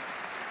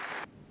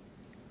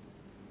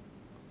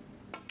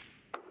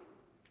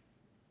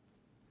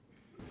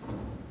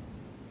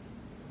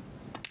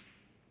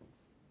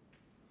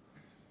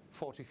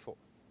 $44.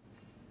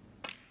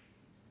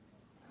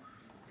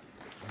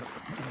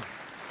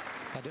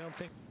 I don't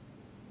think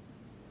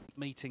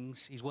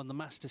Meetings. He's won the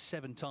Masters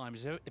 7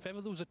 times. If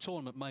ever there was a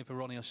tournament made for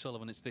Ronnie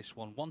O'Sullivan, it's this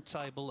one. One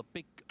table, a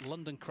big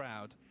London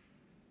crowd.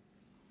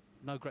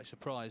 No great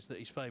surprise that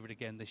he's favoured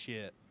again this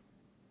year.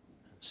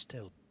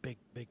 still big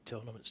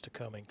tournaments to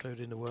come,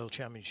 including the World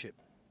Championship.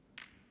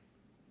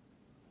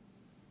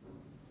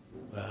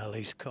 Well,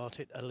 he's caught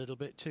it a little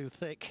bit too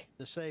thick.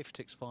 The safe.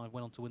 6-5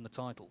 went on to win the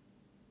title.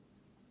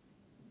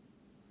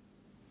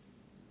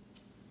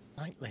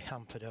 Slightly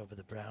hampered over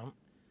the brown,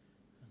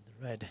 and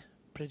the red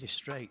pretty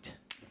straight.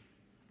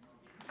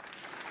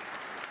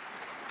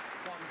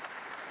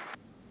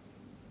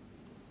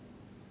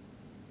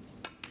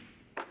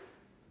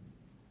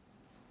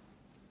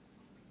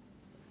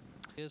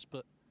 Yes,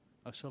 but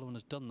O'Sullivan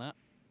has done that.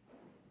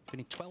 Been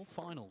in 12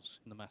 finals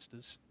in the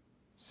Masters.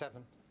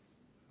 7.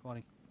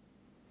 Quite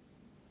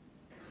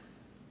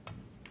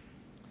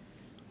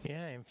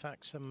Yeah, in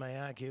fact, some may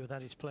argue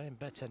that he's playing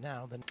better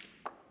now than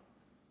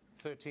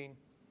 13.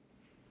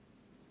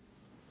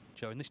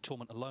 Joe, in this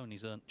tournament alone,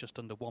 he's earned just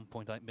under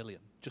 1.8 million,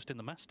 just in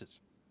the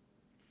Masters.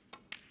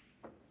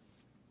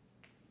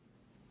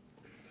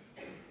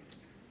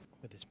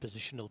 with his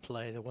positional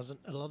play. There wasn't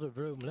a lot of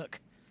room, look.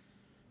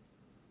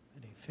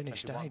 And he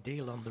finished 21.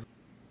 ideal on the...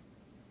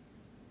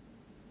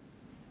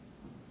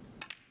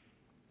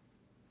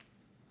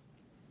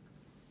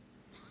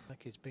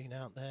 like he's been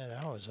out there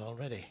hours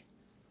already.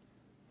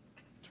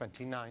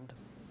 29.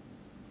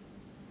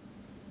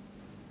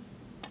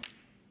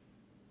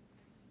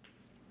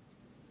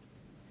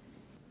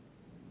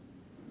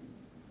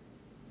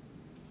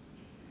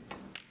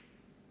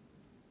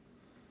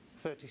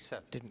 $37.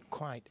 Didn't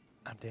quite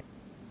have the...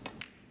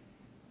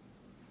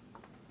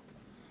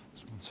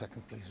 Just 1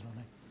 second, please,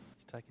 Ronnie.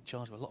 He's taken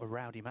charge of a lot of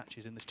rowdy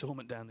matches in this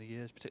tournament down the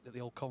years, particularly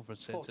the old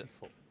conference centre.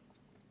 44.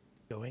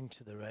 Go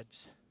into the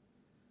Reds.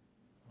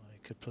 Or he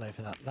could play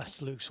for that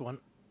last loose one.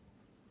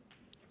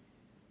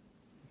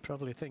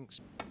 Probably thinks...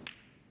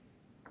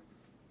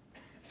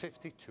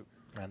 52.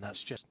 And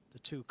that's just the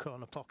 2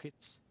 corner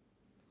pockets.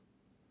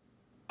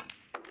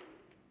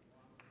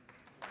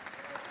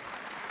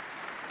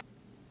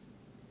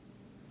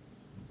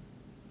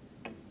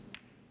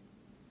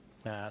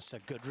 That's a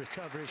good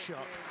recovery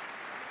shot.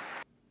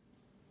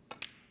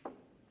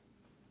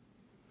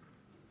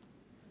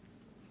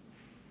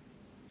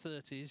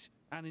 30s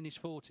and in his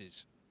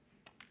 40s.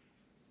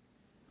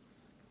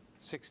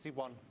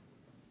 61.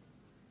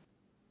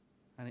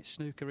 And it's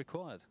snooker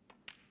required.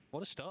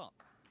 What a start.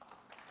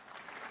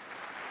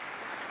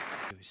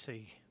 We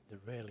see the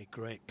really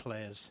great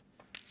players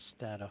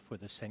start off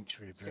with a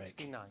century break.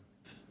 69.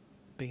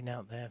 Been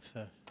out there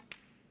for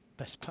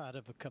best part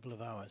of a couple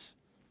of hours.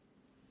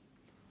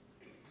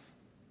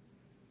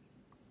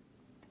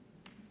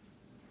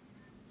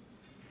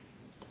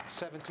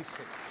 $76.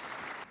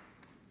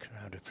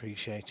 Crowd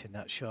appreciating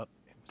that shot.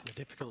 It was a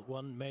difficult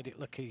one, made it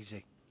look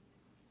easy.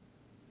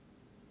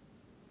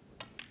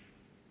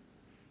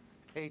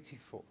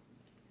 84.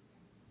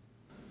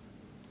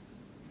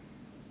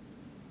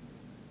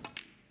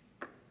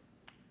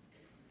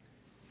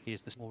 He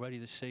is already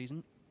this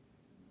season.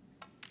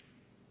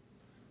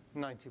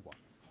 91.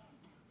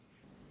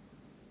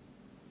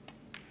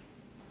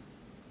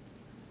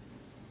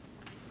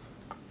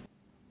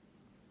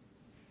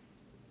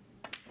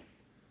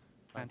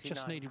 And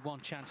just needed one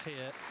chance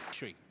here.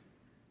 Tree.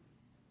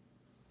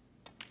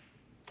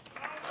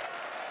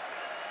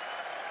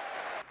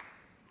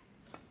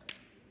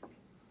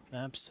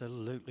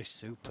 Absolutely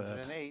superb.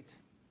 108.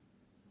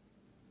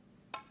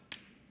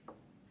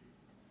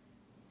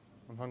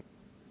 100.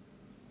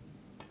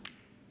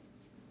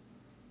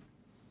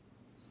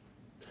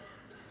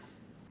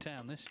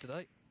 Down this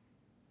today.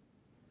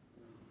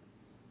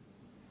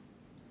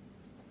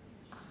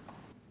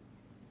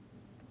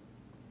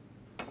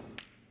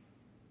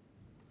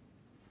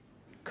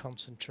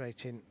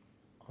 Concentrating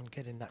on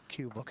getting that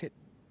cue bucket.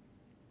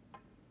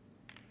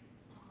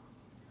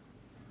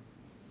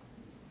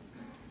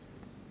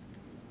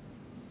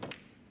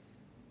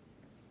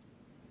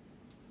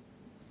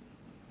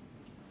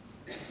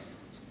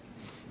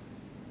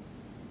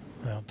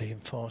 Well, being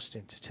forced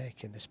into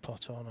taking this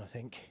pot on, I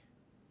think.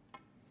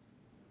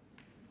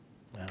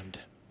 And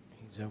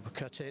he's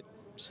overcut it.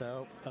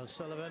 So,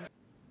 O'Sullivan.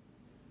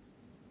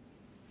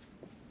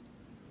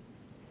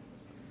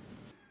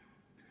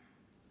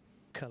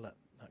 Colour,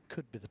 that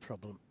could be the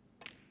problem.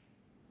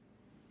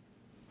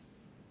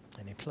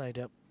 And he played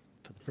up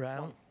for the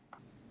brown.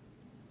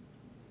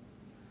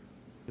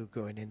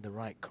 Going in the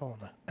right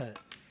corner,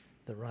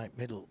 the right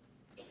middle.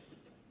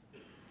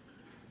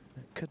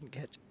 Couldn't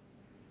get.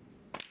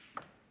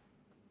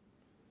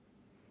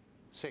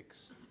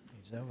 6.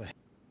 He's over.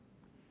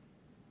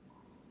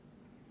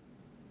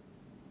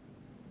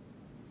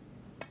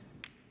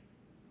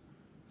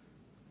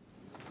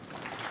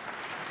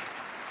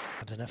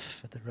 Had enough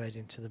for the red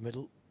into the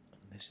middle.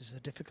 And this is a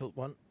difficult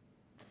one.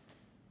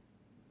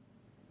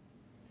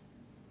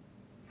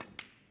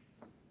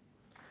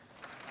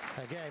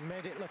 Again,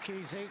 made it look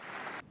easy.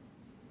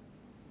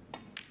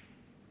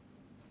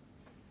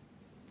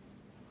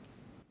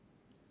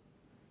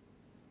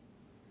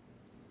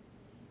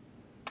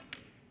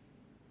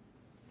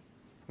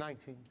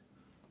 $19.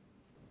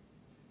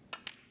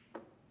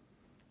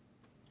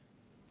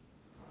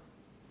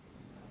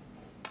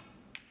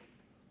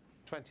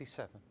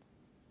 27.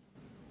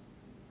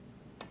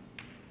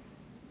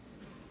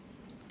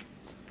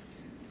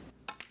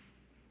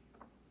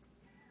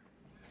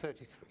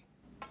 $33.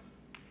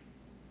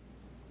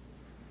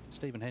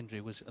 Stephen Hendry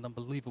was an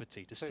unbelievable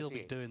to still be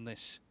 38. doing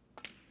this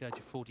at the age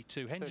of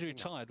 42. Hendry 39.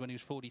 retired when he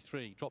was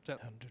 43, dropped out.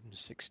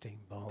 116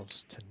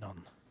 balls to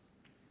none.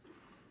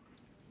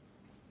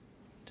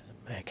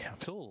 Doesn't make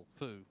out. At all,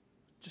 Fu.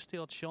 Just the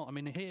odd shot. I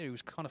mean, here he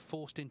was kind of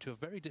forced into a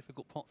very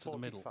difficult pot to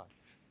 45. the middle.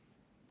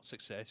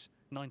 Success,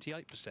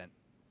 98%.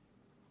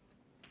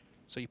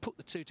 So you put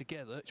the two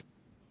together. It's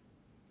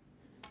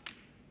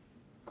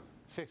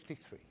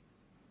 53.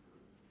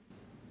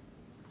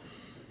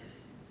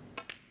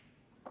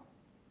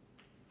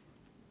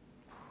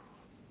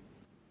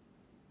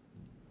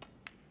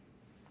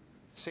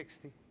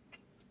 $60.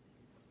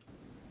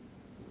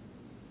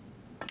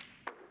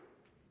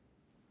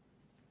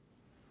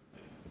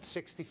 It's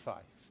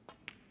 65.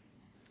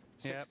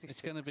 Yeah,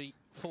 it's going to be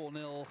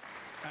 4-0,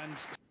 and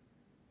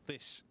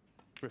this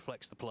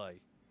reflects the play.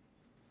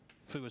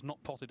 Fu has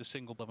not potted a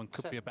single ball and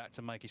could be about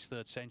to make his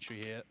third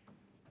century here.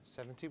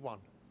 71.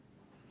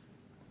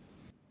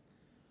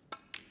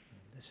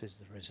 This is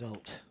the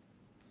result.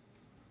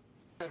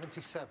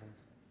 77.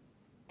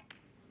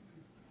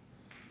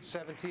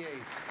 78.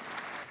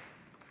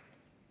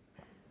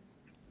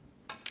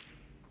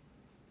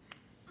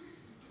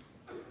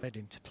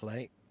 Heading to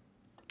play.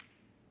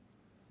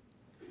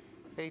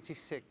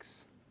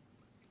 86.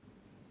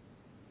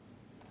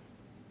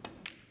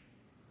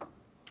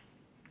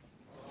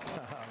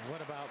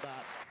 What about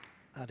that?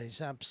 At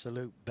his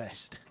absolute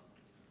best.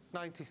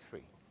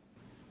 93.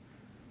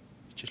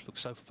 He just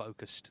looks so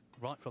focused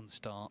right from the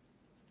start.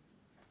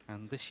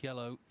 And this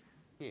yellow.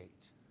 8.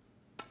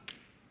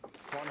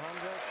 100.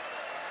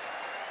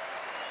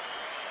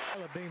 Well,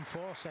 there have been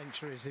 4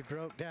 centuries. He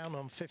broke down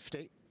on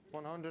 50.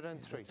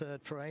 103.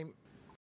 Third frame.